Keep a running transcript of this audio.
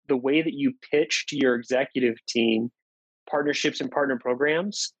the way that you pitch to your executive team partnerships and partner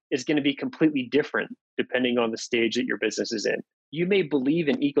programs is going to be completely different depending on the stage that your business is in. You may believe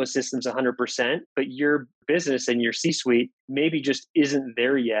in ecosystems 100%, but your business and your C-suite maybe just isn't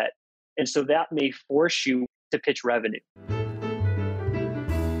there yet. And so that may force you to pitch revenue.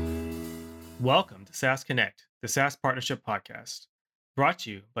 Welcome to SaaS Connect, the SaaS Partnership Podcast, brought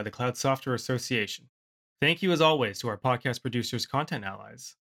to you by the Cloud Software Association. Thank you as always to our podcast producers, Content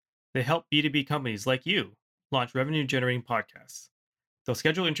Allies. They help B2B companies like you launch revenue-generating podcasts. They'll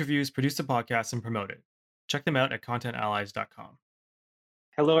schedule interviews, produce the podcast, and promote it. Check them out at contentallies.com.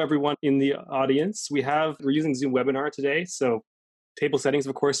 Hello, everyone in the audience. We're using Zoom webinar today. So table settings,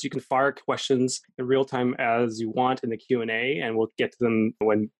 of course, you can fire questions in real time as you want in the Q&A, and we'll get to them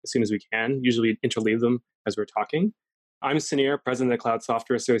as soon as we can. Usually interleave them as we're talking. I'm Sunir, President of the Cloud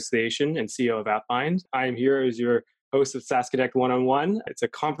Software Association and CEO of AppMind. I am here as your host of SaaS Connect One-on-One. It's a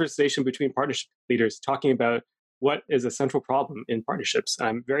conversation between partnership leaders talking about what is a central problem in partnerships.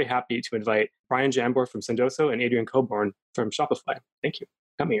 I'm very happy to invite Brian Jambor from Sendoso and Adrian Coburn from Shopify. Thank you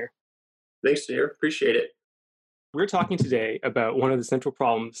for coming here. Thanks, Sunir. Appreciate it. We're talking today about one of the central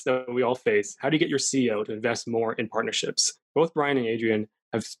problems that we all face. How do you get your CEO to invest more in partnerships? Both Brian and Adrian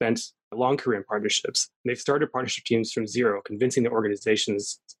have spent a long career in partnerships. They've started partnership teams from zero, convincing the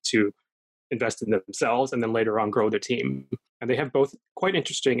organizations to invest in themselves and then later on grow their team. And they have both quite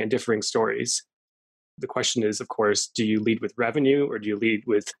interesting and differing stories. The question is, of course, do you lead with revenue or do you lead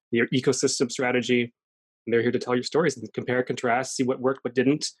with your ecosystem strategy? And they're here to tell your stories and compare, contrast, see what worked, what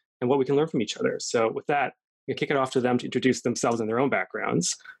didn't, and what we can learn from each other. So with that, I'm going to kick it off to them to introduce themselves and their own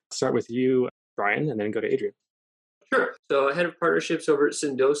backgrounds. I'll start with you, Brian, and then go to Adrian. Sure. So head of partnerships over at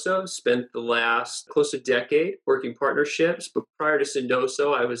Sendoso, spent the last close to decade working partnerships. But prior to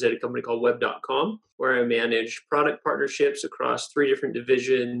Sendoso, I was at a company called Web.com, where I managed product partnerships across 3 different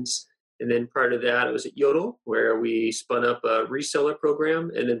divisions. And then prior to that, I was at Yodel, where we spun up a reseller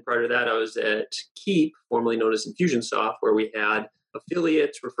program. And then prior to that, I was at Keap, formerly known as Infusionsoft, where we had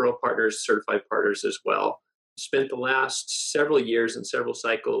affiliates, referral partners, certified partners as well. Spent the last several years and several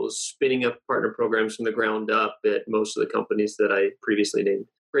cycles spinning up partner programs from the ground up at most of the companies that I previously named.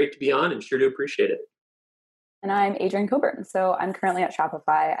 Great to be on and sure to appreciate it. And I'm Adrian Coburn. So I'm currently at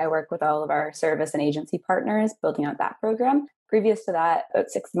Shopify. I work with all of our service and agency partners building out that program. Previous to that, about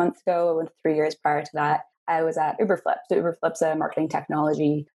 6 months ago, and 3 years prior to that, I was at Uberflip. So Uberflip's a marketing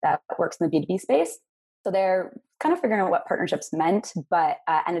technology that works in the B2B space. So they're kind of figuring out what partnerships meant, but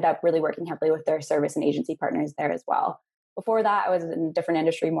ended up really working heavily with their service and agency partners there as well. Before that, I was in a different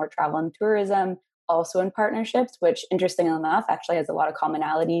industry, more travel and tourism, also in partnerships, which interestingly enough actually has a lot of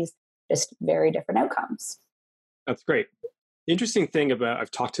commonalities, just very different outcomes. That's great. The interesting thing about,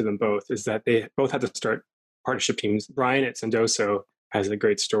 I've talked to them both, is that they both had to start partnership teams. Brian at Sendoso has a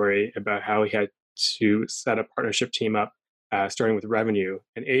great story about how he had to set a partnership team up, starting with revenue.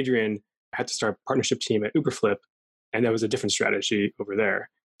 And Adrian had to start a partnership team at Uberflip, and that was a different strategy over there.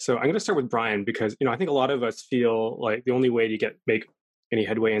 So I'm going to start with Brian because I think a lot of us feel like the only way to make any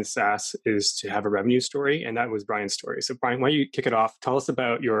headway in SaaS is to have a revenue story, and that was Brian's story. So Brian, why don't you kick it off? Tell us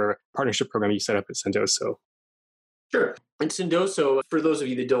about your partnership program you set up at Sendoso. Sure. And Sendoso, for those of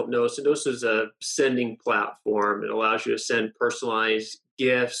you that don't know, Sendoso is a sending platform. It allows you to send personalized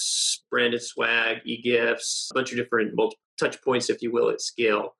gifts, branded swag, e-gifts, a bunch of different multiple touch points, if you will, at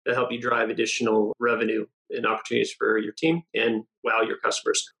scale that help you drive additional revenue and opportunities for your team and wow your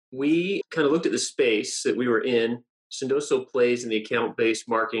customers. We kind of looked at the space that we were in. Sendoso plays in the account-based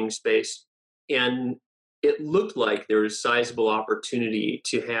marketing space, and it looked like there was sizable opportunity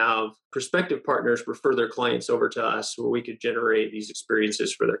to have prospective partners refer their clients over to us where we could generate these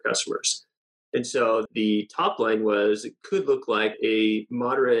experiences for their customers. And so the top line was it could look like a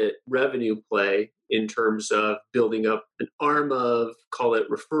moderate revenue play in terms of building up an arm of, call it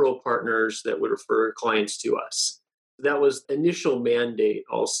referral partners that would refer clients to us. That was initial mandate,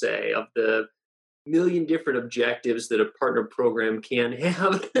 I'll say, of the million different objectives that a partner program can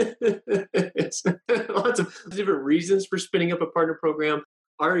have. It's lots of different reasons for spinning up a partner program.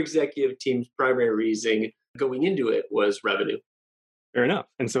 Our executive team's primary reason going into it was revenue. Fair enough.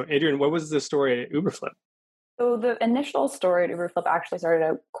 And so, Adrian, what was the story at Uberflip? So the initial story at Uberflip actually started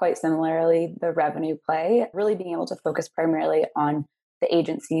out quite similarly, the revenue play, really being able to focus primarily on the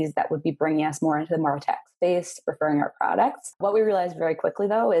agencies that would be bringing us more into the MarTech space, referring our products. What we realized very quickly,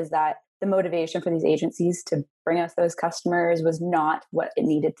 though, is that the motivation for these agencies to bring us those customers was not what it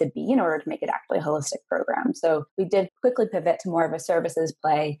needed to be in order to make it actually a holistic program. So we did quickly pivot to more of a services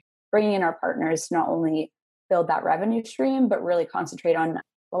play, bringing in our partners to not only build that revenue stream, but really concentrate on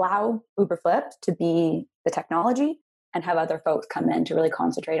allow Uberflip to be the technology, and have other folks come in to really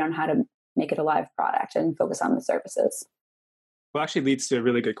concentrate on how to make it a live product and focus on the services. Well, actually leads to a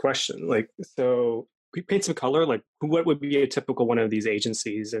really good question. So we paint some color, what would be a typical one of these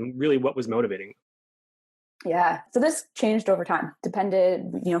agencies and really what was motivating? Yeah. So this changed over time. Depended,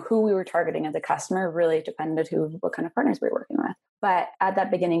 who we were targeting as a customer really depended what kind of partners we were working with. But at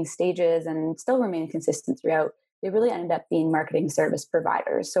that beginning stages and still remain consistent throughout, they really ended up being marketing service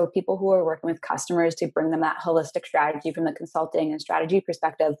providers. So people who are working with customers to bring them that holistic strategy from the consulting and strategy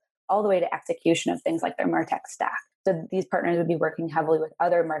perspective, all the way to execution of things like their MarTech stack. So these partners would be working heavily with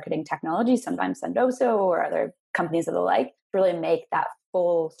other marketing technologies, sometimes Sendoso or other companies of the like, to really make that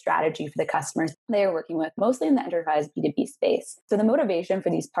full strategy for the customers they are working with, mostly in the enterprise B2B space. So the motivation for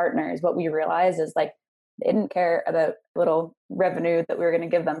these partners, what we realized is they didn't care about little revenue that we were going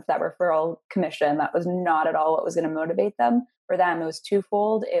to give them for that referral commission. That was not at all what was going to motivate them. For them, it was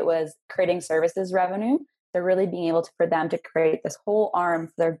twofold. It was creating services revenue. They're really being able for them to create this whole arm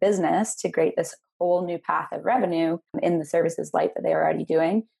for their business to create this whole new path of revenue in the services light that they're already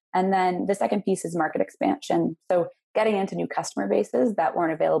doing. And then the second piece is market expansion. So getting into new customer bases that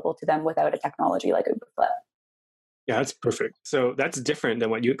weren't available to them without a technology like Uberflip. Yeah, that's perfect. So that's different than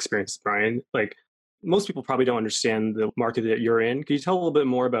what you experienced, Brian. Most people probably don't understand the market that you're in. Can you tell a little bit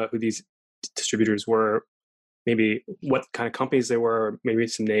more about who these distributors were, maybe what kind of companies they were, maybe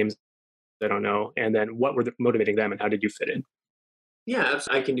some names I don't know, and then what were motivating them and how did you fit in? Yeah,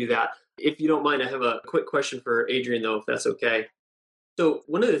 I can do that. If you don't mind, I have a quick question for Adrian, though, if that's okay. So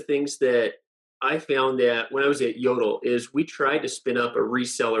one of the things that I found that when I was at Yodel is we tried to spin up a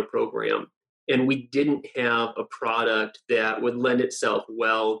reseller program, and we didn't have a product that would lend itself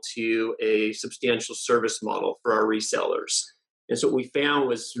well to a substantial service model for our resellers. And so what we found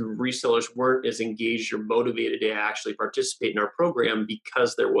was resellers weren't as engaged or motivated to actually participate in our program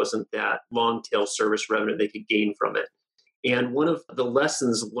because there wasn't that long tail service revenue they could gain from it. And one of the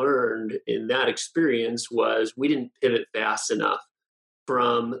lessons learned in that experience was we didn't pivot fast enough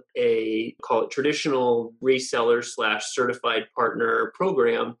from a, call it traditional reseller / certified partner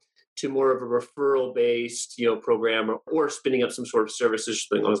program to more of a referral based, program or spinning up some sort of services,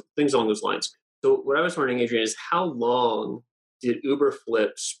 things along those lines. So what I was wondering, Adrian, is how long did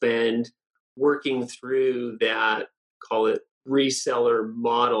Uberflip spend working through that, call it reseller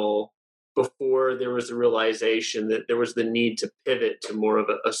model, before there was a realization that there was the need to pivot to more of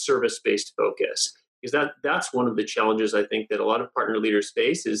a service-based focus? Because that's one of the challenges I think that a lot of partner leaders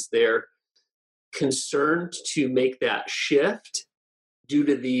face is they're concerned to make that shift due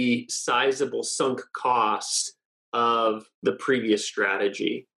to the sizable sunk cost of the previous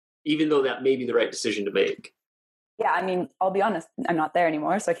strategy, even though that may be the right decision to make. Yeah, I mean, I'll be honest, I'm not there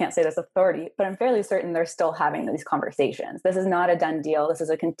anymore, so I can't say this authority, but I'm fairly certain they're still having these conversations. This is not a done deal. This is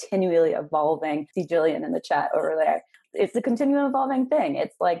a continually evolving, see Jillian in the chat over there. It's a continually evolving thing.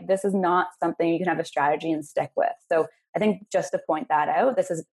 It's this is not something you can have a strategy and stick with. So I think just to point that out,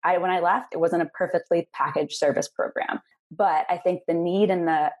 when I left, it wasn't a perfectly packaged service program. But I think the need and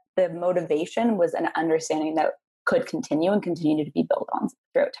the motivation was an understanding that could continue and continue to be built on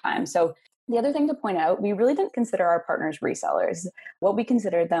throughout time. So the other thing to point out, we really didn't consider our partners resellers. What we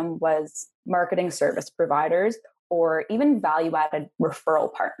considered them was marketing service providers or even value-added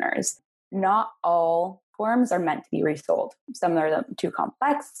referral partners. Not all forms are meant to be resold. Some are too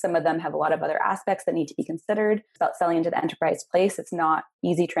complex. Some of them have a lot of other aspects that need to be considered. It's about selling into the enterprise place. It's not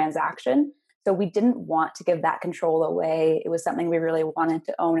easy transaction. So we didn't want to give that control away. It was something we really wanted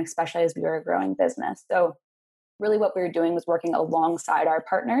to own, especially as we were a growing business. So really what we were doing was working alongside our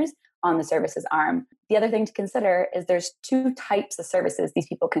partners on the services arm. The other thing to consider is there's two types of services these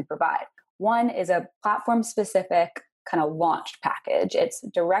people can provide. One is a platform specific kind of launched package. It's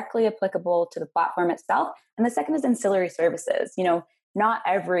directly applicable to the platform itself. And the second is ancillary services. Not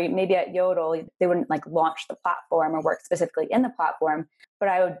maybe at Yodel, they wouldn't launch the platform or work specifically in the platform, but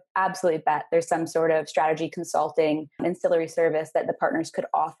I would absolutely bet there's some sort of strategy consulting ancillary service that the partners could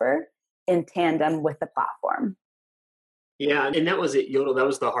offer in tandem with the platform. Yeah, and that was at Yodel. That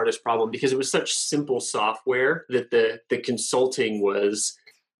was the hardest problem because it was such simple software that the consulting was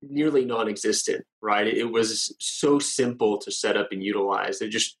nearly non-existent, right? It was so simple to set up and utilize.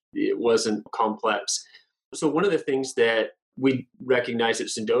 It wasn't complex. So one of the things that we recognized at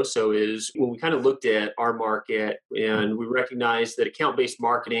Sendoso is when we kind of looked at our market and we recognized that account-based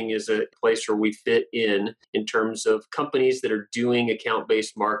marketing is a place where we fit in terms of companies that are doing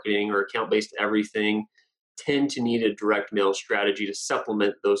account-based marketing or account-based everything tend to need a direct mail strategy to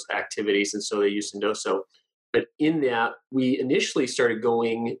supplement those activities. And so they use Sendoso. But in that, we initially started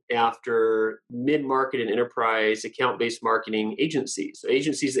going after mid-market and enterprise account-based marketing agencies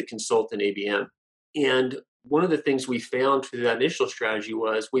that consult in ABM. And One of the things we found through that initial strategy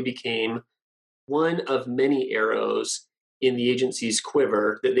was we became one of many arrows in the agency's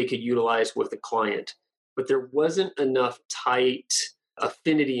quiver that they could utilize with a client. But there wasn't enough tight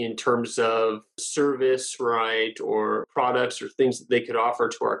affinity in terms of service, right, or products or things that they could offer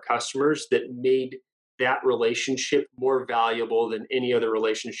to our customers that made that relationship more valuable than any other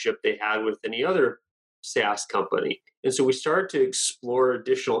relationship they had with any other SaaS company. And so we started to explore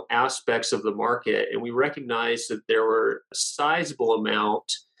additional aspects of the market, and we recognized that there were a sizable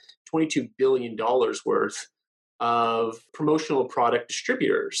amount, $22 billion worth of promotional product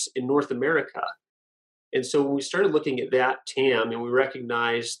distributors in North America. And so when we started looking at that TAM, and we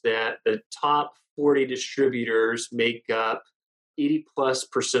recognized that the top 40 distributors make up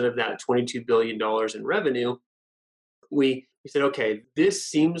 80+% of that $22 billion in revenue, we said, okay, this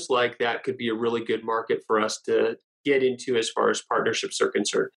seems like that could be a really good market for us to get into as far as partnerships are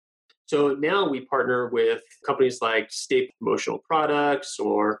concerned. So now we partner with companies like State Promotional Products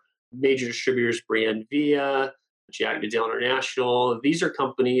or major distributors, Brand Via, Jack Nadell International. These are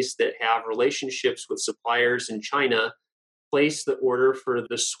companies that have relationships with suppliers in China, place the order for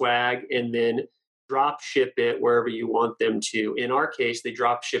the swag, and then drop ship it wherever you want them to. In our case, they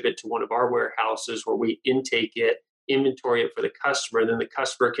drop ship it to one of our warehouses where we intake it, inventory it for the customer, and then the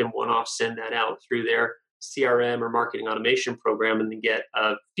customer can one-off send that out through their CRM or marketing automation program and then get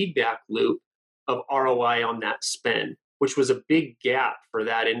a feedback loop of ROI on that spend, which was a big gap for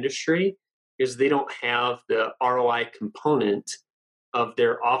that industry because they don't have the ROI component of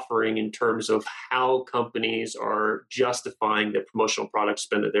their offering in terms of how companies are justifying the promotional product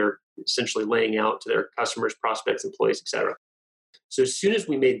spend that they're essentially laying out to their customers, prospects, employees, et cetera. So as soon as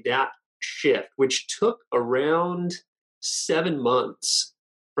we made that shift, which took around 7 months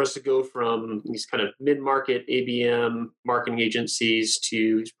for us to go from these kind of mid-market ABM marketing agencies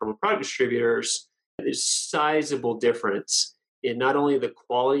to promo product distributors, there's a sizable difference in not only the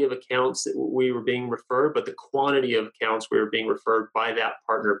quality of accounts that we were being referred, but the quantity of accounts we were being referred by that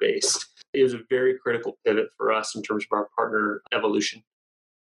partner base. It was a very critical pivot for us in terms of our partner evolution.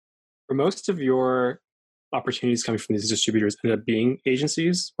 Were most of your opportunities coming from these distributors ended up being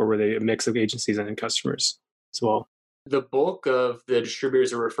agencies, or were they a mix of agencies and end customers as well? The bulk of the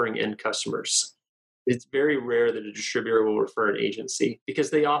distributors are referring end customers. It's very rare that a distributor will refer an agency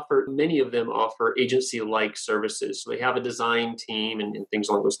because many of them offer agency-like services. So they have a design team and things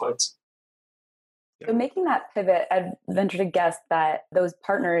along those lines. So making that pivot, I'd venture to guess that those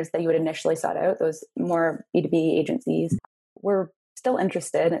partners that you had initially sought out, those more B2B agencies, were still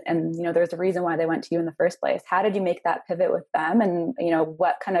interested. And, there's a reason why they went to you in the first place. How did you make that pivot with them? And,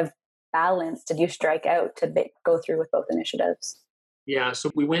 what kind of balance did you strike out to go through with both initiatives? Yeah,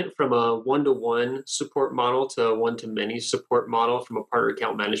 so we went from a one-to-one support model to a one-to-many support model from a partner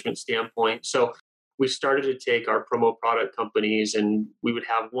account management standpoint. So we started to take our promo product companies and we would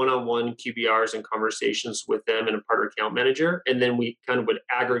have one-on-one QBRs and conversations with them and a partner account manager. And then we kind of would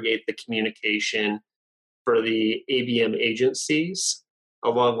aggregate the communication for the ABM agencies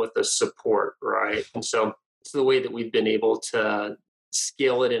along with the support, right? And so it's the way that we've been able to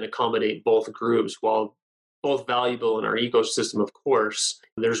scale it and accommodate both groups while both valuable in our ecosystem, of course.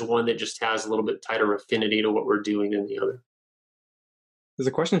 There's one that just has a little bit tighter affinity to what we're doing than the other. There's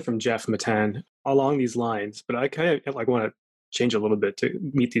a question from Jeff Matan along these lines, but I kind of want to change a little bit to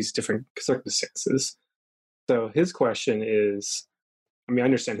meet these different circumstances. So his question is, I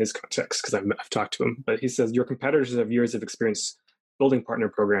understand his context because I've talked to him, but he says, your competitors have years of experience building partner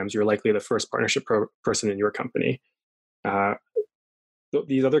programs. You're likely the first partnership person in your company.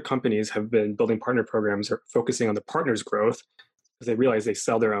 These other companies have been building partner programs or focusing on the partner's growth because they realize they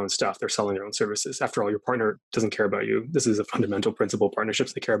sell their own stuff. They're selling their own services. After all, your partner doesn't care about you. This is a fundamental principle of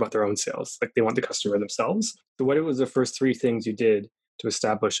partnerships. They care about their own sales. Like they want the customer themselves. So what was the first 3 things you did to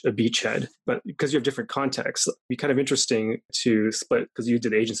establish a beachhead? But because you have different contexts, it'd be kind of interesting to split, because you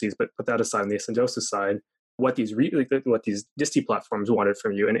did agencies, but put that aside on the Sendoso side, what these disty platforms wanted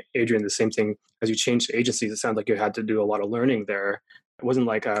from you. And Adrian, the same thing, as you changed to agencies, it sounded like you had to do a lot of learning there. It wasn't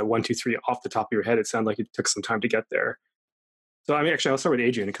like a 1, 2, 3 off the top of your head. It sounded like it took some time to get there. So actually, I'll start with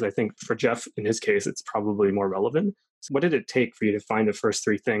Adrian because I think for Jeff, in his case, it's probably more relevant. So what did it take for you to find the first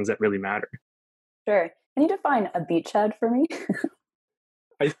 3 things that really matter? Sure. Can you define a beachhead for me?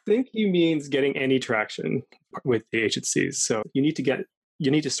 I think he means getting any traction with the agencies. So you need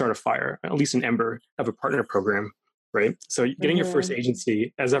to start a fire, at least an ember of a partner program, right? So getting your first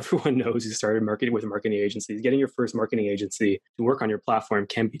agency, as everyone knows, you started marketing with marketing agencies. Getting your first marketing agency to work on your platform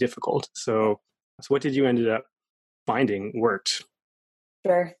can be difficult. So what did you end up finding worked?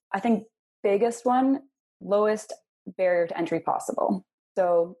 Sure. I think biggest one, lowest barrier to entry possible.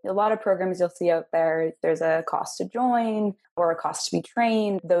 So a lot of programs you'll see out there, there's a cost to join or a cost to be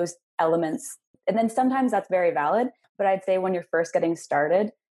trained, those elements. And then sometimes that's very valid. But I'd say when you're first getting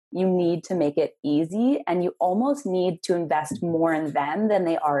started, you need to make it easy and you almost need to invest more in them than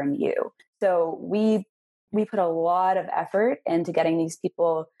they are in you. So we put a lot of effort into getting these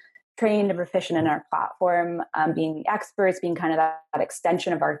people trained and proficient in our platform, being the experts, being kind of that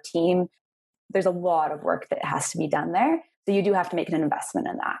extension of our team. There's a lot of work that has to be done there. So you do have to make an investment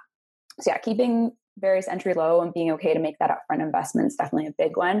in that. So yeah, keeping various entry low and being okay to make that upfront investment is definitely a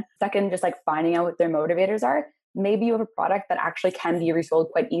big one. Second, just like finding out what their motivators are. Maybe you have a product that actually can be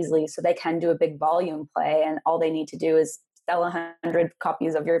resold quite easily, so they can do a big volume play, and all they need to do is sell 100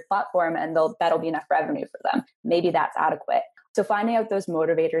 copies of your platform, and that'll be enough revenue for them. Maybe that's adequate. So finding out those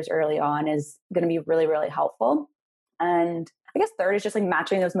motivators early on is going to be really, really helpful. And I guess third is just like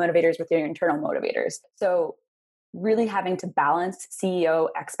matching those motivators with your internal motivators. So really having to balance CEO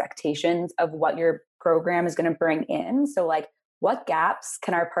expectations of what your program is going to bring in. So like, what gaps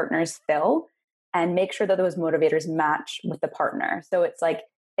can our partners fill, and make sure that those motivators match with the partner. So it's like,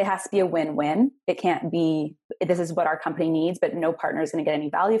 it has to be a win-win. It can't be, this is what our company needs, but no partner is going to get any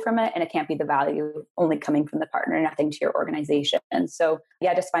value from it. And it can't be the value only coming from the partner, nothing to your organization. And so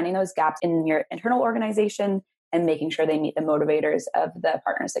yeah, just finding those gaps in your internal organization and making sure they meet the motivators of the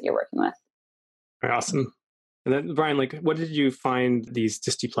partners that you're working with. Awesome. And then Brian, like, what did you find these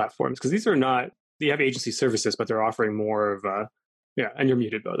disty platforms? Because these are not, they have agency services, but they're offering more of and you're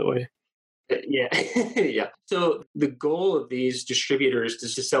muted, by the way. Yeah. Yeah. So the goal of these distributors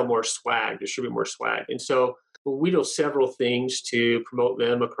is to sell more swag, distribute more swag. And so we do several things to promote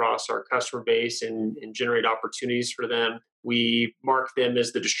them across our customer base and generate opportunities for them. We mark them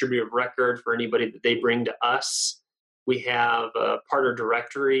as the distributor of record for anybody that they bring to us. We have a partner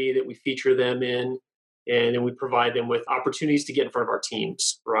directory that we feature them in. And then we provide them with opportunities to get in front of our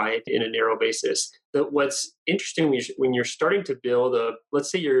teams, right, in a narrow basis. But what's interesting when you're starting to build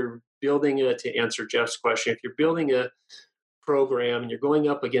let's say you're building to answer Jeff's question, if you're building a program and you're going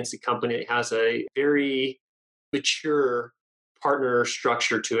up against a company that has a very mature partner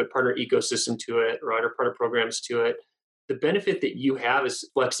structure to it, partner ecosystem to it, right, or partner programs to it, the benefit that you have is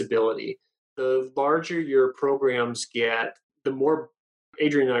flexibility. The larger your programs get, the more,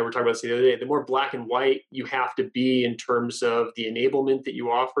 Adrian and I were talking about this the other day, the more black and white you have to be in terms of the enablement that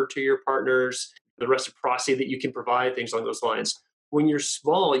you offer to your partners, the reciprocity that you can provide, things along those lines. When you're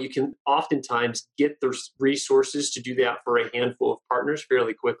small, you can oftentimes get the resources to do that for a handful of partners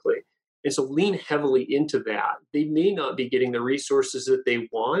fairly quickly. And so lean heavily into that. They may not be getting the resources that they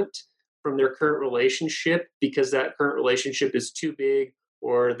want from their current relationship because that current relationship is too big,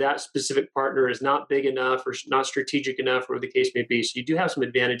 or that specific partner is not big enough or not strategic enough, or the case may be. So you do have some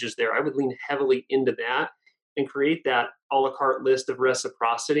advantages there. I would lean heavily into that and create that a la carte list of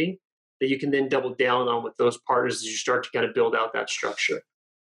reciprocity that you can then double down on with those partners as you start to kind of build out that structure.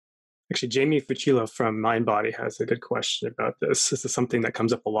 Actually, Jamie Fucillo from MindBody has a good question about this. This is something that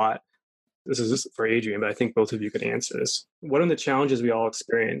comes up a lot. This is for Adrian, but I think both of you could answer this. One of the challenges we all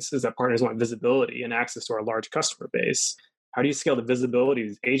experience is that partners want visibility and access to our large customer base. How do you scale the visibility of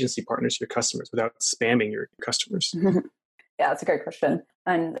these agency partners to your customers without spamming your customers? Yeah, that's a great question.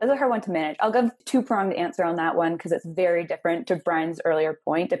 And it's a hard one to manage. I'll give two-pronged answer on that one because it's very different to Brian's earlier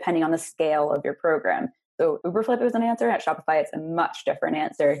point, depending on the scale of your program. So Uberflip is an answer. At Shopify, it's a much different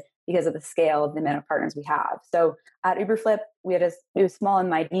answer because of the scale of the amount of partners we have. So at Uberflip, it was small and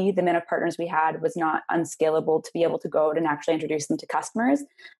mighty. The amount of partners we had was not unscalable to be able to go out and actually introduce them to customers.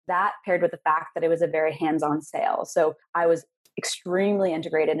 That paired with the fact that it was a very hands-on sale. So I was extremely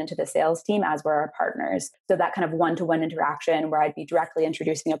integrated into the sales team, as were our partners. So that kind of one-to-one interaction where I'd be directly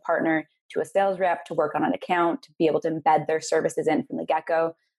introducing a partner to a sales rep to work on an account, to be able to embed their services in from the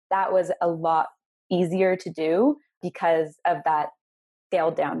get-go, that was a lot easier to do because of that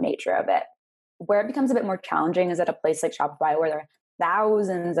scaled down nature of it. Where it becomes a bit more challenging is at a place like Shopify where there are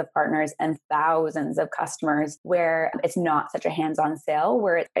thousands of partners and thousands of customers where it's not such a hands-on sale,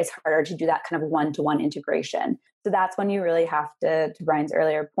 where it's harder to do that kind of one-to-one integration. So that's when you really have to Brian's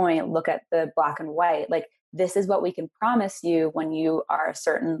earlier point, look at the black and white. Like, this is what we can promise you when you are a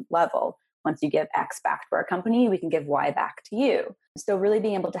certain level. Once you give X back to our company, we can give Y back to you. So really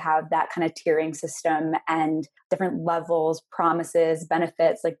being able to have that kind of tiering system and different levels, promises,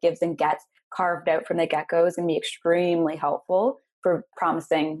 benefits, like gives and gets carved out from the get-go is going to be extremely helpful for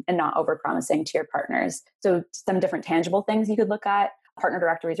promising and not over-promising to your partners. So some different tangible things you could look at. Partner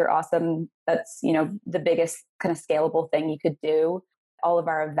directories are awesome. That's, the biggest kind of scalable thing you could do. All of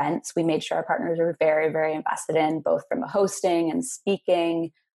our events, we made sure our partners were very, very invested in, both from a hosting and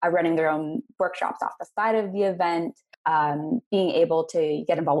speaking, running their own workshops off the side of the event. being able to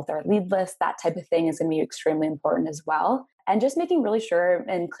get involved with our lead list, that type of thing is going to be extremely important as well. And just making really sure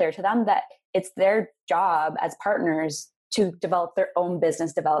and clear to them that it's their job as partners to develop their own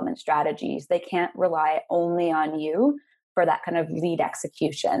business development strategies. They can't rely only on you for that kind of lead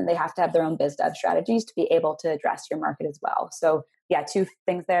execution. They have to have their own biz dev strategies to be able to address your market as well. So yeah, two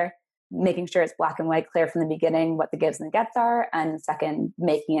things there: making sure it's black and white, clear from the beginning what the gives and the gets are, and second,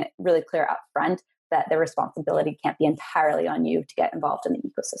 making it really clear up front that the responsibility can't be entirely on you to get involved in the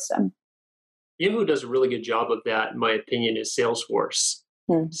ecosystem. You know who does a really good job of that, in my opinion, is Salesforce.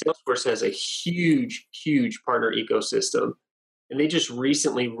 Salesforce has a huge, huge partner ecosystem. And they just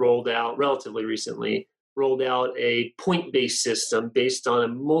relatively recently, rolled out a point-based system based on a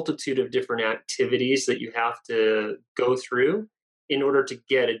multitude of different activities that you have to go through in order to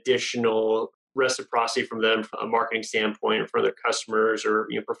get additional reciprocity from them from a marketing standpoint for their customers, or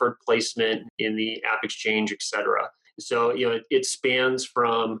preferred placement in the App Exchange, et cetera. So it spans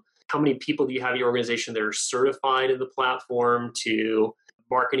from how many people do you have in your organization that are certified in the platform, to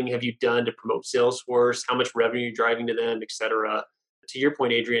marketing have you done to promote Salesforce, how much revenue you're driving to them, et cetera. To your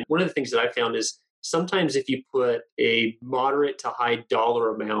point, Adrian, one of the things that I found is sometimes if you put a moderate to high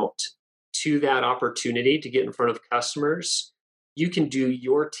dollar amount to that opportunity to get in front of customers, you can do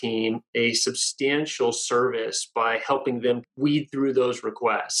your team a substantial service by helping them weed through those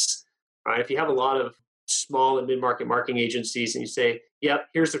requests. Right? If you have a lot of small and mid-market marketing agencies and you say, yep,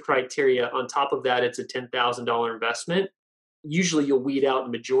 here's the criteria, on top of that, it's a $10,000 investment, usually you'll weed out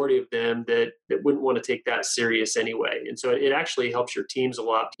the majority of them that wouldn't want to take that serious anyway. And so it actually helps your teams a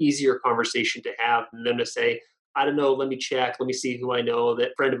lot easier conversation to have than them to say, I don't know, let me check, let me see who I know,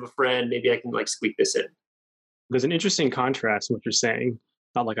 that friend of a friend, maybe I can squeak this in. There's an interesting contrast in what you're saying.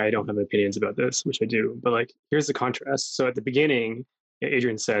 Not like I don't have opinions about this, which I do, but here's the contrast. So at the beginning,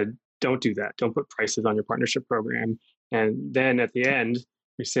 Adrian said, don't do that. Don't put prices on your partnership program. And then at the end,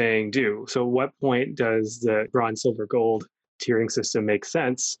 you're saying do. So what point does the bronze, silver, gold tiering system make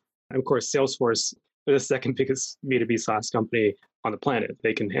sense? And of course, Salesforce, they're the second biggest B2B SaaS company on the planet.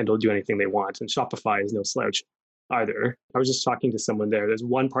 They can do anything they want. And Shopify is no slouch either. I was just talking to someone there. There's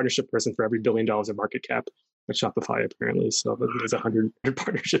one partnership person for every $1 billion of market cap at Shopify, apparently. So there's 100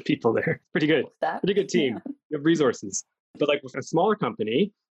 partnership people there. Pretty good. Pretty good team. Yeah. You have resources. But with a smaller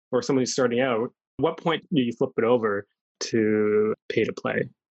company or someone who's starting out, what point do you flip it over to pay to play?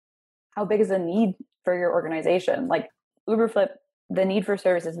 How big is the need for your organization? Uberflip, the need for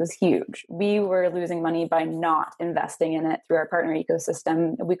services was huge. We were losing money by not investing in it through our partner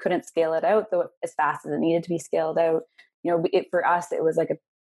ecosystem. We couldn't scale it out though as fast as it needed to be scaled out. For us, it was a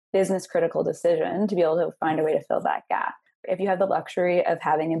business critical decision to be able to find a way to fill that gap. If you have the luxury of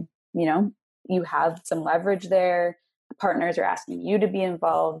having, you have some leverage there, partners are asking you to be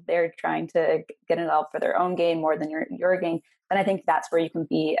involved, they're trying to get involved for their own gain more than your gain, then I think that's where you can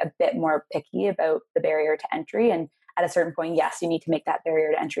be a bit more picky about the barrier to entry. And at a certain point, yes, you need to make that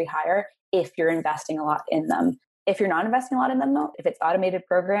barrier to entry higher if you're investing a lot in them. If you're not investing a lot in them, though, if it's automated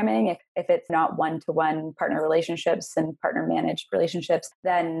programming, if it's not one-to-one partner relationships and partner managed relationships,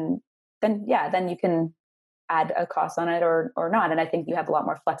 then you can add a cost on it or not. And I think you have a lot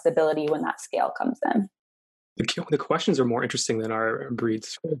more flexibility when that scale comes in. The questions are more interesting than our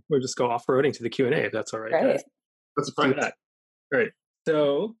breeds. We'll just go off-roading to the Q&A if that's all right. Right. Let's do that. All right.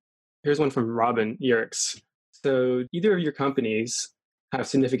 So here's one from Robin Yerkes. So either of your companies have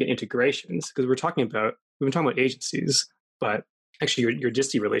significant integrations, because we've been talking about agencies, but actually your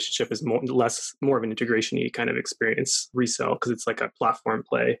Disty relationship is more of an integration-y kind of experience, resell, because it's like a platform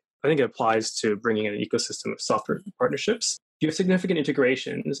play. I think it applies to bringing in an ecosystem of software partnerships. Do you have significant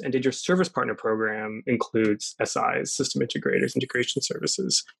integrations, and did your service partner program include SIs, system integrators, integration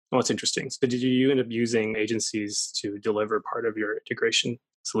services? Oh, it's interesting. So did you end up using agencies to deliver part of your integration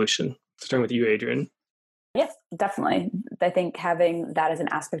solution? Starting with you, Adrian. Yes, definitely. I think having that as an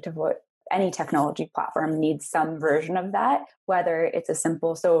aspect of what any technology platform needs some version of that, whether it's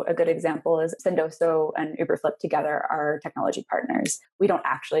so a good example is Sendoso and Uberflip together are technology partners. We don't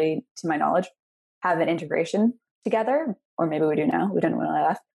actually, to my knowledge, have an integration together, or maybe we do now. We didn't when I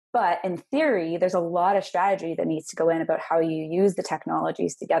left. But in theory, there's a lot of strategy that needs to go in about how you use the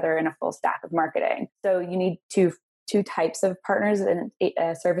technologies together in a full stack of marketing. So you need two types of partners and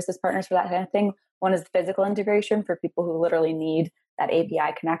services partners for that kind of thing. One is the physical integration for people who literally need that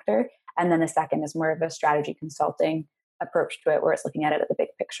API connector. And then the second is more of a strategy consulting approach to it, where it's looking at it at the big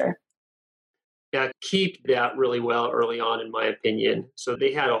picture. Yeah, keep that really well early on, in my opinion. So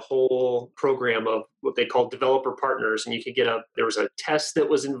they had a whole program of what they called developer partners, and you could there was a test that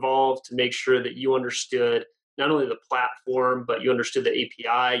was involved to make sure that you understood not only the platform, but you understood the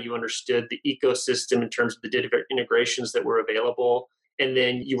API, you understood the ecosystem in terms of the data integrations that were available. And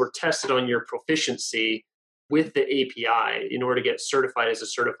then you were tested on your proficiency with the API in order to get certified as a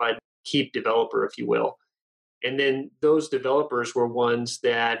certified Keap developer, if you will. And then those developers were ones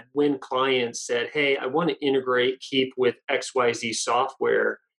that when clients said, hey, I want to integrate Keap with XYZ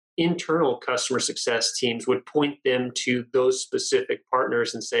software, internal customer success teams would point them to those specific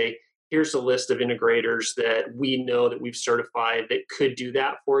partners and say, here's a list of integrators that we know that we've certified that could do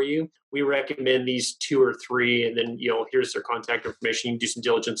that for you. We recommend these 2 or 3, and then, here's their contact information. You can do some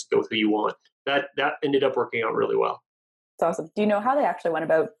diligence, go with who you want. That ended up working out really well. That's awesome. Do you know how they actually went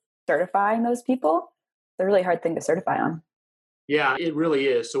about certifying those people? It's a really hard thing to certify on. Yeah, it really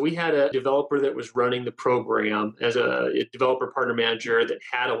is. So we had a developer that was running the program as a developer partner manager that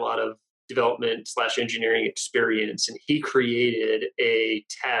had a lot of development/engineering experience. And he created a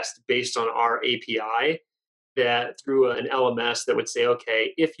test based on our API that through an LMS that would say,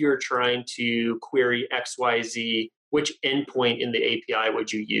 okay, if you're trying to query XYZ, which endpoint in the API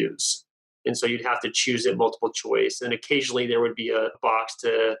would you use? And so you'd have to choose it multiple choice. And occasionally there would be a box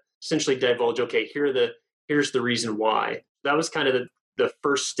to essentially divulge, okay, here's the reason why. That was kind of the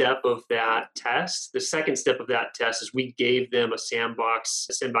first step of that test. The second step of that test is we gave them a sandbox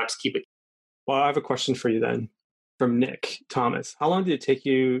Keap. Well, I have a question for you then from Nick Thomas. How long did it take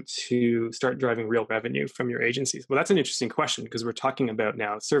you to start driving real revenue from your agencies? Well, that's an interesting question because we're talking about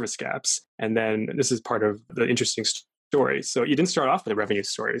now service gaps. And then this is part of the interesting story. So you didn't start off with a revenue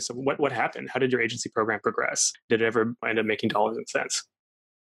story. So what happened? How did your agency program progress? Did it ever end up making dollars and cents?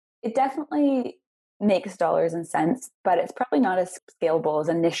 It definitely makes dollars and cents, but it's probably not as scalable as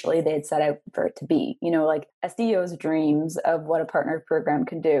initially they had set out for it to be. Like a CEO's dreams of what a partner program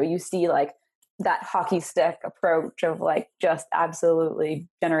can do. You see like that hockey stick approach of like just absolutely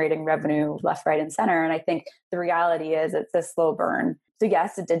generating revenue left, right, and center. And I think the reality is it's a slow burn. So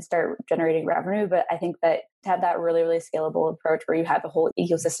yes, it did start generating revenue, but I think that to have that really, really scalable approach where you have the whole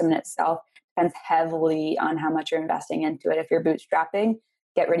ecosystem in itself depends heavily on how much you're investing into it. If you're bootstrapping,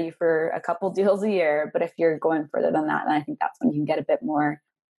 get ready for a couple deals a year. But if you're going further than that, then I think that's when you can get a bit more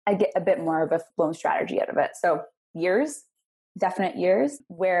of a blown strategy out of it. So definite years,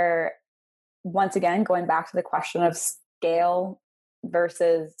 where once again, going back to the question of scale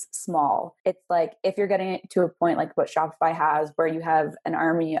versus small, it's like if you're getting it to a point like what Shopify has, where you have an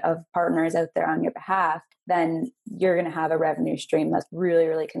army of partners out there on your behalf, then you're going to have a revenue stream that's really,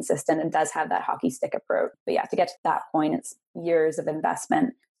 really consistent and does have that hockey stick approach. But yeah, to get to that point, it's years of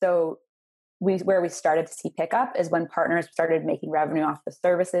investment. So where we started to see pickup is when partners started making revenue off the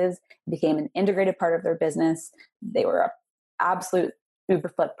services, became an integrated part of their business. They were an absolute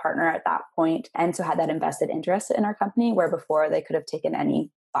Uberflip partner at that point, and so had that invested interest in our company, where before they could have taken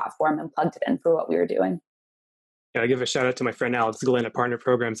any platform and plugged it in for what we were doing. Yeah, I give a shout out to my friend Alex Glenn at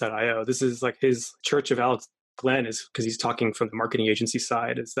partnerprograms.io. This is like his church of Alex Glenn, is because he's talking from the marketing agency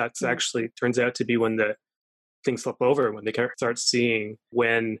side. That's actually turns out to be when the things flip over, when they start seeing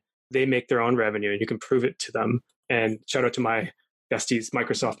when they make their own revenue and you can prove it to them. And shout out to my besties,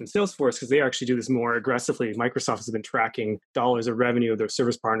 Microsoft and Salesforce, because they actually do this more aggressively. Microsoft has been tracking dollars of revenue of their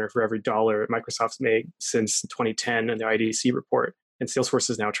service partner for every dollar Microsoft's made since 2010 in their IDC report. And Salesforce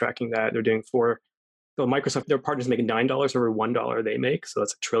is now tracking that. They're doing Microsoft, their partners making $9 over $1 they make. So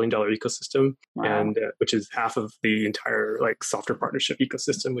that's $1 trillion ecosystem, wow. And which is half of the entire software partnership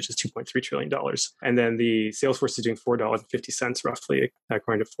ecosystem, which is $2.3 trillion. And then the Salesforce is doing $4.50 roughly,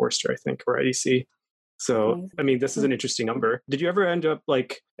 according to Forrester, I think, or IDC. So, I mean, this is an interesting number. Did you ever end up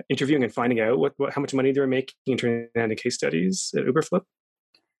interviewing and finding out how much money they were making and turning that into case studies at Uberflip?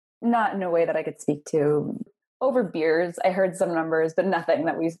 Not in a way that I could speak to. Over beers, I heard some numbers, but nothing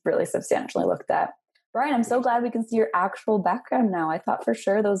that we really substantially looked at. Brian, I'm so glad we can see your actual background now. I thought for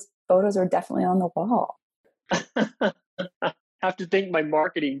sure those photos were definitely on the wall. Have to thank my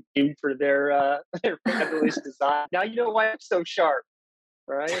marketing team for their fabulous design. Now you know why I'm so sharp,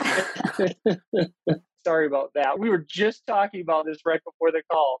 right? Sorry about that. We were just talking about this right before the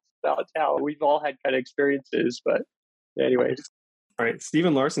call about how we've all had kind of experiences, but anyways. All right,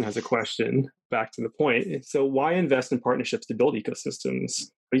 Stephen Larson has a question back to the point. So why invest in partnerships to build ecosystems?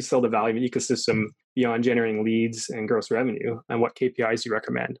 How do you sell the value of an ecosystem beyond generating leads and gross revenue? And what KPIs do you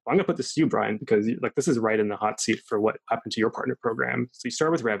recommend? Well, I'm going to put this to you, Brian, because this is right in the hot seat for what happened to your partner program. So you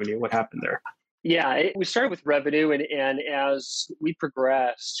start with revenue. What happened there? Yeah, we started with revenue, and as we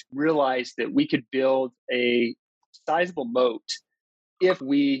progressed, realized that we could build a sizable moat if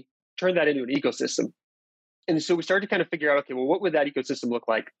we turned that into an ecosystem. And so we started to kind of figure out, okay, well, what would that ecosystem look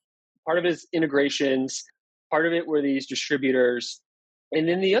like? Part of it is integrations. Part of it were these distributors. And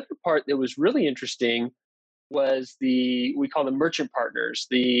then the other part that was really interesting was we call them merchant partners,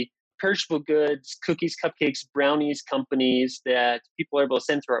 the perishable goods, cookies, cupcakes, brownies companies that people are able to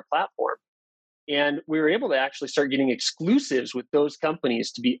send through our platform. And we were able to actually start getting exclusives with those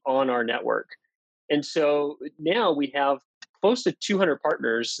companies to be on our network. And so now we have close to 200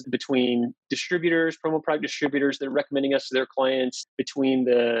 partners between distributors, promo product distributors that are recommending us to their clients, between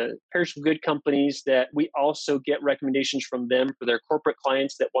the perishable good companies that we also get recommendations from them for their corporate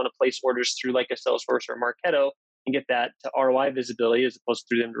clients that want to place orders through like a Salesforce or Marketo and get that to ROI visibility as opposed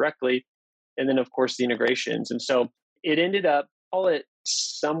to through them directly. And then, of course, the integrations. And so it ended up, call it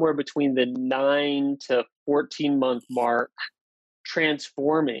somewhere between the 9 to 14 month mark,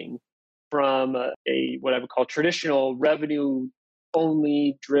 transforming from a what I would call traditional revenue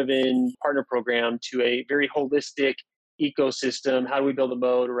only driven partner program to a very holistic ecosystem. How do we build a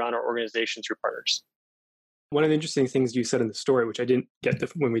moat around our organization through partners? One of the interesting things you said in the story, which I didn't get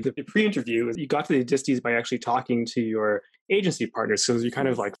when we did the pre-interview, is you got to the disties by actually talking to your agency partners. So you kind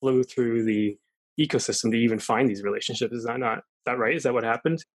of like flew through the ecosystem to even find these relationships. Is that right? Is that what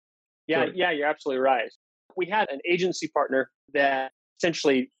happened? Yeah, you're absolutely right. We had an agency partner that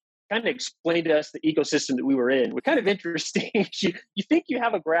essentially kind of explained to us the ecosystem that we were in. We're kind of interesting. You think you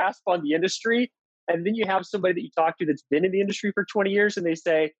have a grasp on the industry, and then you have somebody that you talk to that's been in the industry for 20 years, and they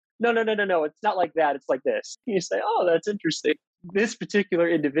say, no, it's not like that. It's like this. And you say, oh, that's interesting. This particular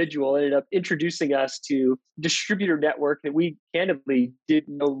individual ended up introducing us to a distributor network that we candidly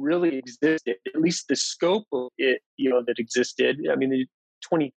didn't know really existed, at least the scope of it, that existed. I mean,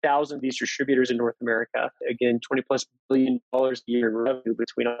 20,000 of these distributors in North America, again, $20+ billion a year in revenue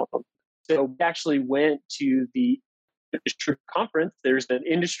between all of them. So we actually went to the distributor conference. There's an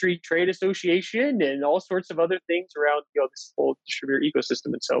industry trade association and all sorts of other things around this whole distributor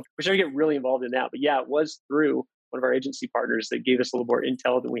ecosystem. And so we're starting to get really involved in that. But yeah, it was through one of our agency partners that gave us a little more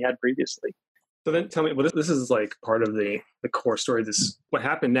intel than we had previously. So then tell me, well, this is like part of the core story. What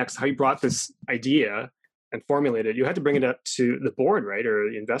happened next, how you brought this idea and formulated. You had to bring it up to the board, right? Or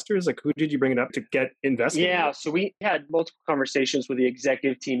the investors? Like, who did you bring it up to get invested? Yeah, so we had multiple conversations with the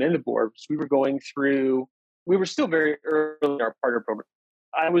executive team and the board. So we were still very early in our partner program.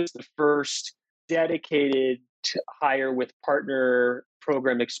 I was the first dedicated hire with partner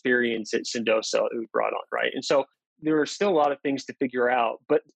program experience at Sendoso that we brought on, right? And so there were still a lot of things to figure out,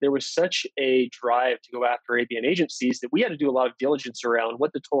 but there was such a drive to go after ABM agencies that we had to do a lot of diligence around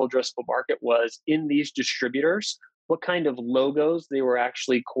what the total addressable market was in these distributors, what kind of logos they were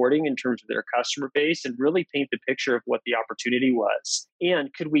actually courting in terms of their customer base, and really paint the picture of what the opportunity was.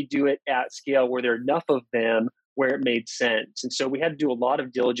 And could we do it at scale? Were there enough of them where it made sense? And so we had to do a lot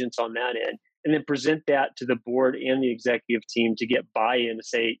of diligence on that end, and then present that to the board and the executive team to get buy-in to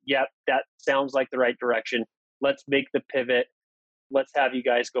say, yeah, that sounds like the right direction. Let's make the pivot. Let's have you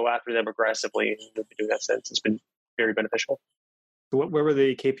guys go after them aggressively. And we've been doing that since. It's been very beneficial. What were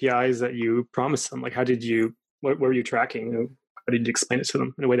the KPIs that you promised them? Like, what were you tracking? How did you explain it to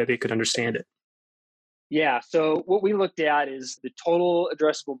them in a way that they could understand it? Yeah. So what we looked at is the total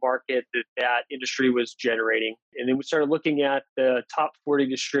addressable market that industry was generating. And then we started looking at the top 40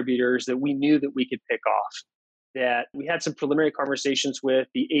 distributors that we knew that we could pick off. That we had some preliminary conversations with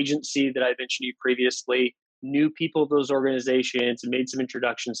the agency that I mentioned to you previously, knew people of those organizations and made some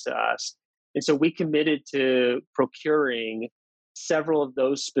introductions to us. And so we committed to procuring several of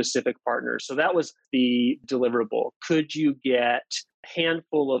those specific partners. So that was the deliverable. Could you get a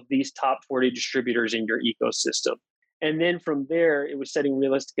handful of these top 40 distributors in your ecosystem? And then from there, it was setting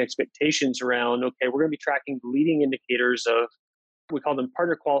realistic expectations around, okay, we're going to be tracking the leading indicators of, we call them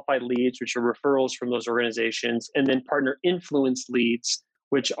partner qualified leads, which are referrals from those organizations, and then partner influence leads,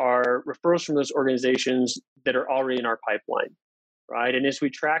 which are referrals from those organizations that are already in our pipeline, right? And as we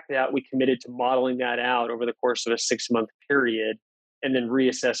track that, we committed to modeling that out over the course of a 6-month period and then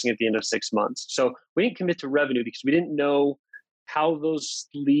reassessing at the end of 6 months. So we didn't commit to revenue because we didn't know how those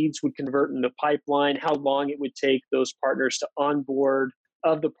leads would convert into pipeline, how long it would take those partners to onboard.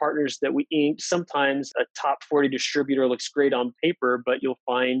 Of the partners that we inked, sometimes a top 40 distributor looks great on paper, but you'll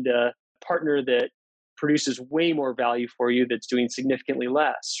find a partner that produces way more value for you that's doing significantly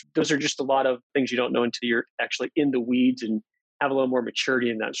less. Those are just a lot of things you don't know until you're actually in the weeds and have a little more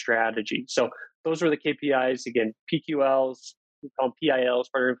maturity in that strategy. So those were the KPIs. Again, PQLs, we call them PILs,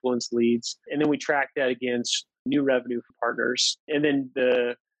 partner influence leads. And then we track that against new revenue for partners. And then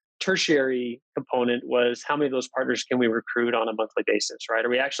the tertiary component was how many of those partners can we recruit on a monthly basis, right? Are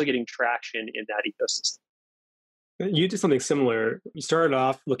we actually getting traction in that ecosystem? You did something similar. You started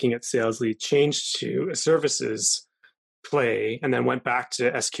off looking at sales lead, changed to a services play, and then went back to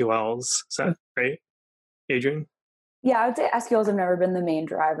SQLs. Is that right, Adrian? Yeah, I would say SQLs have never been the main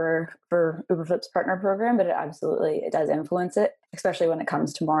driver for Uberflip's partner program, but it does influence it, especially when it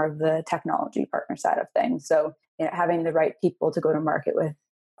comes to more of the technology partner side of things. So, having the right people to go to market with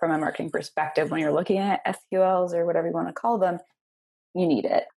from a marketing perspective when you're looking at SQLs or whatever you want to call them, you need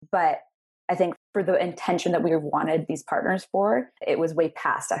it. But I think for the intention that we wanted these partners for, it was way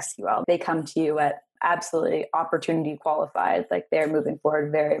past SQL. They come to you at absolutely opportunity qualified, like they're moving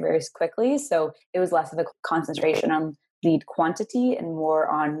forward very, very quickly. So it was less of a concentration on lead quantity and more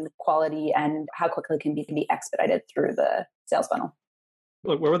on quality and how quickly can be expedited through the sales funnel.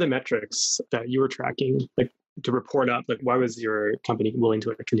 What were the metrics that you were tracking, like to report up? Like, why was your company willing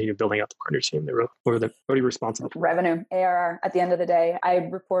to continue building out the partner team? What are you responsible for? Revenue, ARR. At the end of the day, I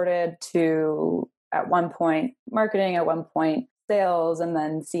reported to at one point marketing, at one point sales, and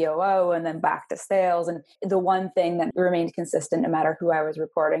then COO, and then back to sales. And the one thing that remained consistent no matter who I was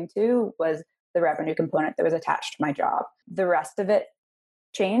reporting to was the revenue component that was attached to my job. The rest of it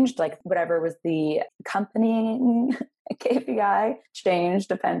changed, like whatever was the company KPI changed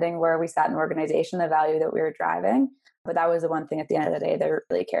depending where we sat in the organization, the value that we were driving. But that was the one thing at the end of the day they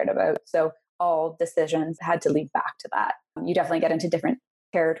really cared about. So all decisions had to lead back to that. You definitely get into different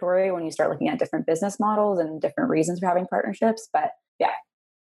territory when you start looking at different business models and different reasons for having partnerships. But yeah.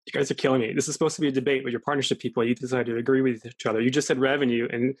 You guys are killing me. This is supposed to be a debate with your partnership people. You decided to agree with each other. You just said revenue,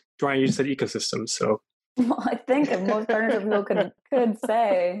 and Brian, you just said ecosystem. So, well, I think if most partnership people could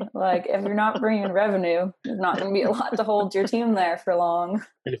say, like, if you're not bringing in revenue, there's not going to be a lot to hold your team there for long.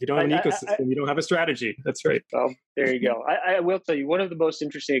 And if you don't have an ecosystem, you don't have a strategy. That's right. Well, there you go. I will tell you, one of the most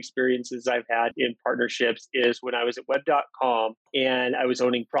interesting experiences I've had in partnerships is when I was at web.com and I was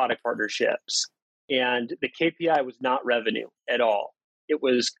owning product partnerships. And the KPI was not revenue at all. It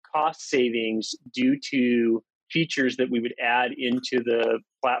was cost savings due to features that we would add into the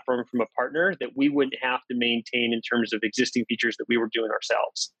platform from a partner that we wouldn't have to maintain in terms of existing features that we were doing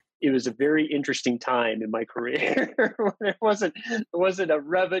ourselves. It was a very interesting time in my career when there wasn't a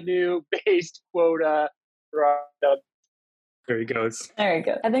revenue-based quota. There he goes. There you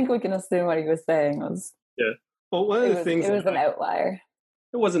go. I think we can assume what he was saying was. Yeah. Well, one of the things it was an outlier.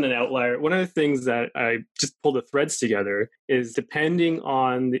 It wasn't an outlier. One of the things that I just pulled the threads together is depending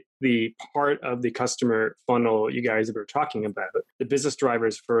on the part of the customer funnel you guys were talking about, the business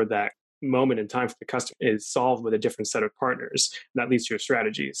drivers for that moment in time for the customer is solved with a different set of partners. And that leads to a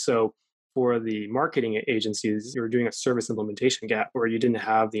strategy. So for the marketing agencies, you were doing a service implementation gap where you didn't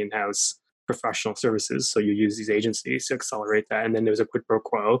have the in-house professional services. So you use these agencies to accelerate that. And then there was a quid pro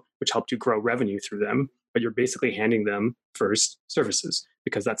quo, which helped you grow revenue through them. But you're basically handing them first services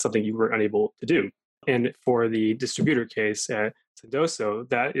because that's something you were unable to do. And for the distributor case at Sendoso,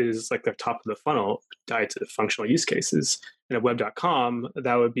 that is like the top of the funnel tied to the functional use cases. And at web.com,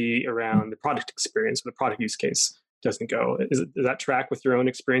 that would be around the product experience or the product use case doesn't go. Does that track with your own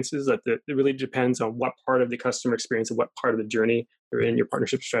experiences? That it really depends on what part of the customer experience and what part of the journey you're in, your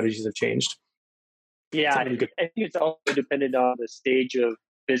partnership strategies have changed. Yeah, I think it's also dependent on the stage of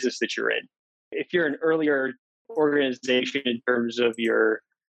business that you're in. If you're an earlier organization in terms of your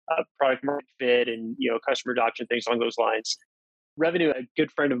product market fit and customer adoption, things along those lines, revenue, a good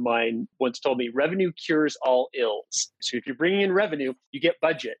friend of mine once told me, revenue cures all ills. So if you're bringing in revenue, you get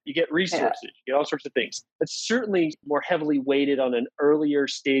budget, you get resources, you get all sorts of things. That's certainly more heavily weighted on an earlier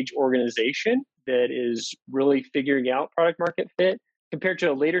stage organization that is really figuring out product market fit, compared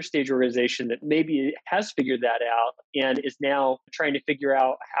to a later stage organization that maybe has figured that out and is now trying to figure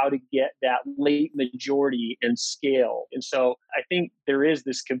out how to get that late majority and scale. And so I think there is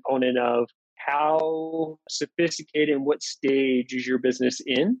this component of how sophisticated and what stage is your business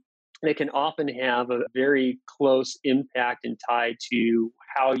in. And it can often have a very close impact and tie to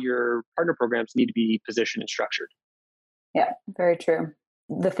how your partner programs need to be positioned and structured. Yeah, very true.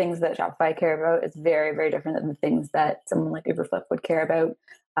 The things that Shopify care about is very, very different than the things that someone like Uberflip would care about,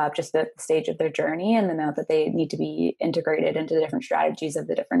 just the stage of their journey and the amount that they need to be integrated into the different strategies of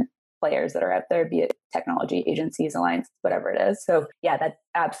the different players that are out there, be it technology, agencies, alliance, whatever it is. So yeah, that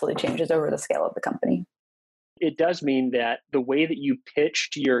absolutely changes over the scale of the company. It does mean that the way that you pitch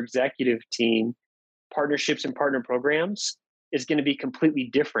to your executive team partnerships and partner programs is going to be completely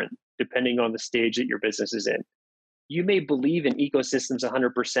different depending on the stage that your business is in. You may believe in ecosystems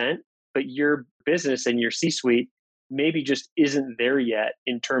 100%, but your business and your C-suite maybe just isn't there yet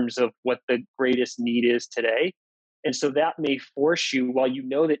in terms of what the greatest need is today. And so that may force you, while you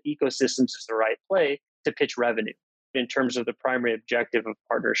know that ecosystems is the right play, to pitch revenue in terms of the primary objective of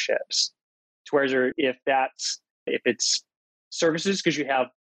partnerships. Whereas if it's services because you have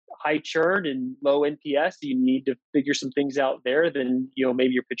high churn and low NPS, you need to figure some things out there, then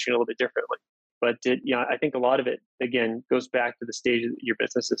maybe you're pitching a little bit differently. But I think a lot of it, again, goes back to the stage that your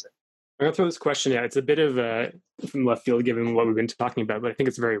business is in. I'm going to throw this question out. It's a bit of from left field given what we've been talking about, but I think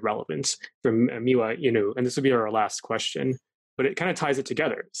it's very relevant from Miwa Inu. And this will be our last question, but it kind of ties it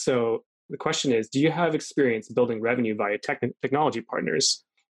together. So the question is, do you have experience building revenue via technology partners?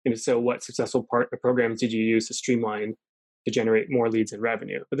 And if so, what successful programs did you use to streamline to generate more leads and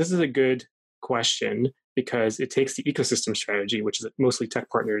revenue? But this is a good question because it takes the ecosystem strategy, which is that mostly tech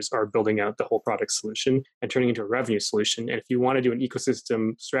partners are building out the whole product solution and turning into a revenue solution. And if you want to do an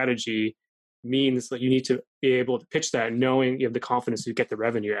ecosystem strategy, means that you need to be able to pitch that knowing you have the confidence to get the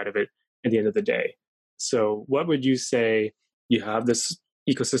revenue out of it at the end of the day. So what would you say? You have this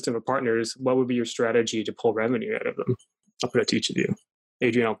ecosystem of partners. What would be your strategy to pull revenue out of them? I'll put it to each of you.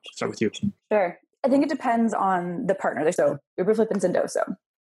 Adrian, I'll start with you. Sure. I think it depends on the partner. So Uberflip and Sendoso.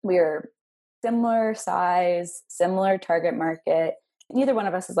 We're similar size, similar target market. Neither one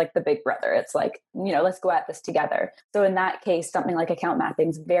of us is like the big brother. It's like, let's go at this together. So in that case, something like account mapping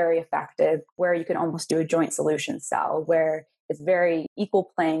is very effective, where you can almost do a joint solution sell, where it's very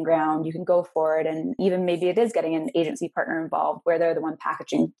equal playing ground. You can go for it. And even maybe it is getting an agency partner involved where they're the one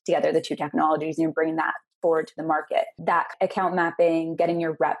packaging together the two technologies and you're bringing that forward to the market. That account mapping, getting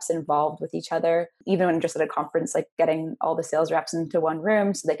your reps involved with each other, even when just at a conference, like getting all the sales reps into one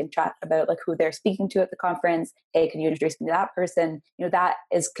room so they can chat about like who they're speaking to at the conference. Hey, can you introduce me to that person? That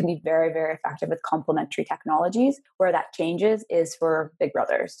can be very, very effective with complementary technologies. Where that changes is for big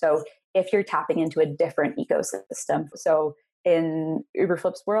brothers. So if you're tapping into a different ecosystem. So in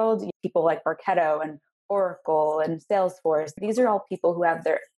Uberflip's world, people like Marketo and Oracle and Salesforce, these are all people who have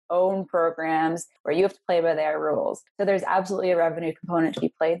their own programs where you have to play by their rules. So there's absolutely a revenue component to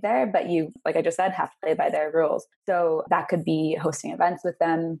be played there, but you, like I just said, have to play by their rules. So that could be hosting events with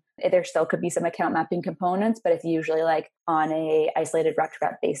them. There still could be some account mapping components, but it's usually like on a isolated rep to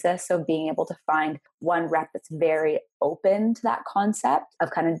rep basis. So being able to find one rep that's very open to that concept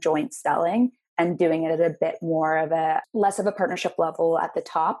of kind of joint selling and doing it at a bit more of less of a partnership level at the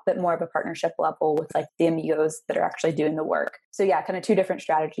top, but more of a partnership level with like the amigos that are actually doing the work. So yeah, kind of two different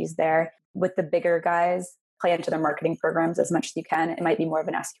strategies there. With the bigger guys, play into their marketing programs as much as you can. It might be more of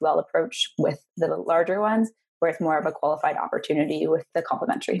an SQL approach with the larger ones, where it's more of a qualified opportunity with the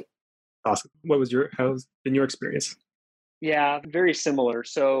complementary. Awesome. How's been your experience? Yeah, very similar.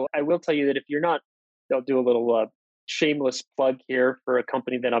 So I will tell you that if you're not, I'll do a little shameless plug here for a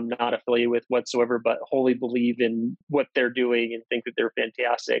company that I'm not affiliated with whatsoever, but wholly believe in what they're doing and think that they're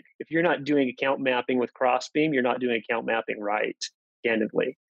fantastic. If you're not doing account mapping with Crossbeam, you're not doing account mapping right,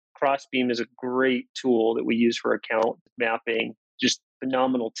 candidly. Crossbeam is a great tool that we use for account mapping, just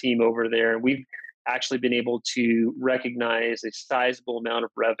phenomenal team over there. And we've actually been able to recognize a sizable amount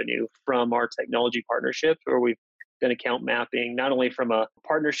of revenue from our technology partnerships where we've done account mapping, not only from a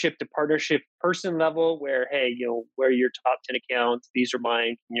partnership to partnership person level where, hey, where are your top 10 accounts? These are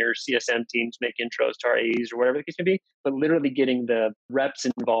mine. Can your CSM teams make intros to our AEs or whatever the case may be, but literally getting the reps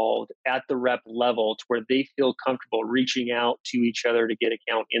involved at the rep level to where they feel comfortable reaching out to each other to get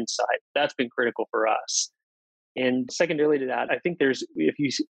account insight. That's been critical for us. And secondarily to that, I think if you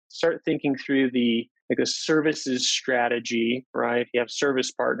start thinking through the services strategy, right? If you have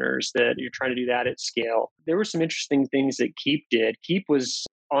service partners that you're trying to do that at scale, there were some interesting things that Keap did. Keap was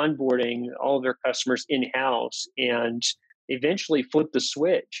onboarding all of their customers in-house and eventually flipped the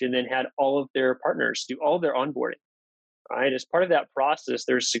switch and then had all of their partners do all of their onboarding, right? As part of that process,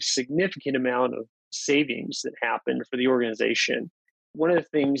 there's a significant amount of savings that happened for the organization. One of the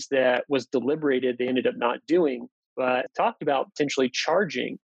things that was deliberated, they ended up not doing, but talked about potentially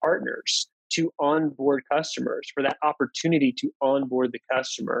charging partners to onboard customers for that opportunity to onboard the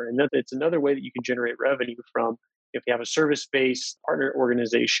customer. And it's another way that you can generate revenue from if you have a service-based partner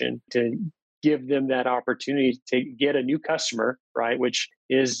organization to give them that opportunity to get a new customer, right? Which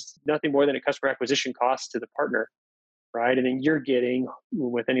is nothing more than a customer acquisition cost to the partner, right? And then you're getting,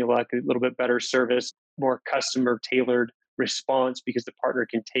 with any luck, a little bit better service, more customer tailored response because the partner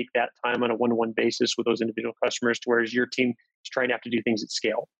can take that time on a one-to-one basis with those individual customers, to whereas your team is trying to have to do things at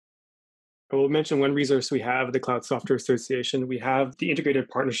scale. We'll mention one resource we have, the Cloud Software Association. We have the integrated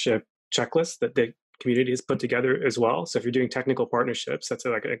partnership checklist that the community has put together as well. So if you're doing technical partnerships, that's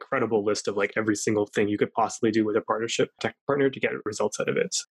like an incredible list of like every single thing you could possibly do with a partnership tech partner to get results out of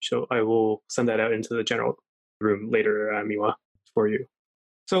it. So I will send that out into the general room later, Miwa, for you.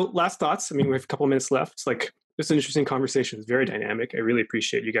 So last thoughts. We have a couple of minutes left. It's like, this is an interesting conversation. It's very dynamic. I really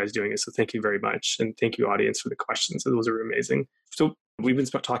appreciate you guys doing it. So thank you very much. And thank you, audience, for the questions. Those are amazing. So we've been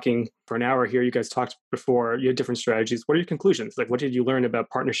talking for an hour here. You guys talked before. You had different strategies. What are your conclusions? Like, what did you learn about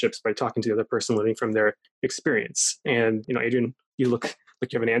partnerships by talking to the other person, learning from their experience? And, Adrian, you look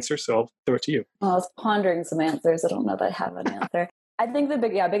like you have an answer, so I'll throw it to you. Well, I was pondering some answers. I don't know that I have an answer. I think the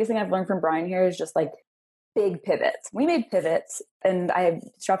biggest thing I've learned from Brian here is just like big pivots. We made pivots, and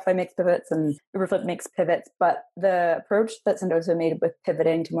Shopify makes pivots and Uberflip makes pivots, but the approach that Sendoso made with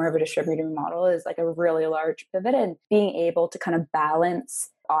pivoting to more of a distributed model is like a really large pivot, and being able to kind of balance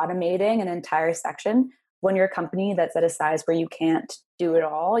automating an entire section. When you're a company that's at a size where you can't do it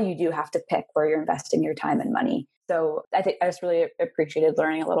all, you do have to pick where you're investing your time and money. So I think I just really appreciated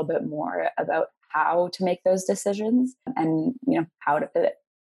learning a little bit more about how to make those decisions and how to pivot.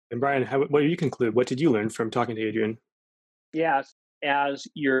 And Brian, what do you conclude? What did you learn from talking to Adrian? Yes, as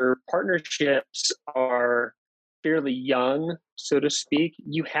your partnerships are fairly young, so to speak,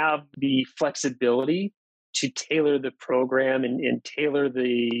 you have the flexibility to tailor the program and tailor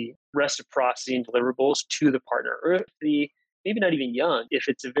the reciprocity and deliverables to the partner. Or if maybe not even young, if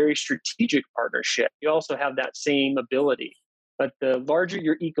it's a very strategic partnership, you also have that same ability. But the larger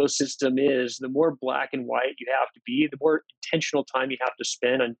your ecosystem is, the more black and white you have to be, the more intentional time you have to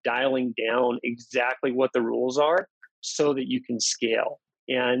spend on dialing down exactly what the rules are so that you can scale.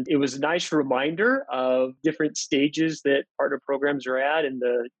 And it was a nice reminder of different stages that partner programs are at and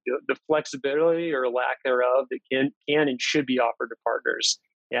the flexibility or lack thereof that can and should be offered to partners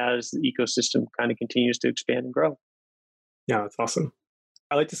as the ecosystem kind of continues to expand and grow. Yeah, that's awesome.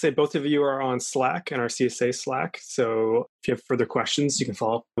 I'd like to say both of you are on Slack and our CSA Slack. So if you have further questions, you can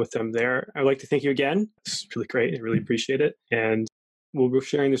follow up with them there. I'd like to thank you again. It's really great. I really appreciate it. And we'll be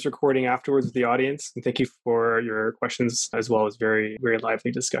sharing this recording afterwards with the audience. And thank you for your questions as well as very, very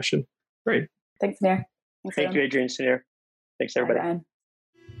lively discussion. Great. Thanks, Samir. Thank you, Adrian, Samir. Thanks, everybody. Bye,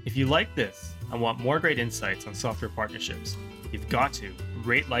 If you like this and want more great insights on software partnerships, you've got to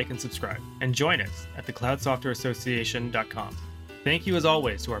rate, like, and subscribe. And join us at thecloudsoftwareassociation.com. Thank you, as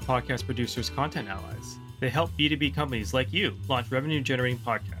always, to our podcast producers, Content Allies. They help B2B companies like you launch revenue-generating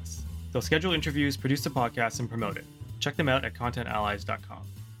podcasts. They'll schedule interviews, produce the podcast, and promote it. Check them out at contentallies.com.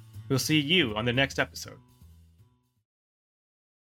 We'll see you on the next episode.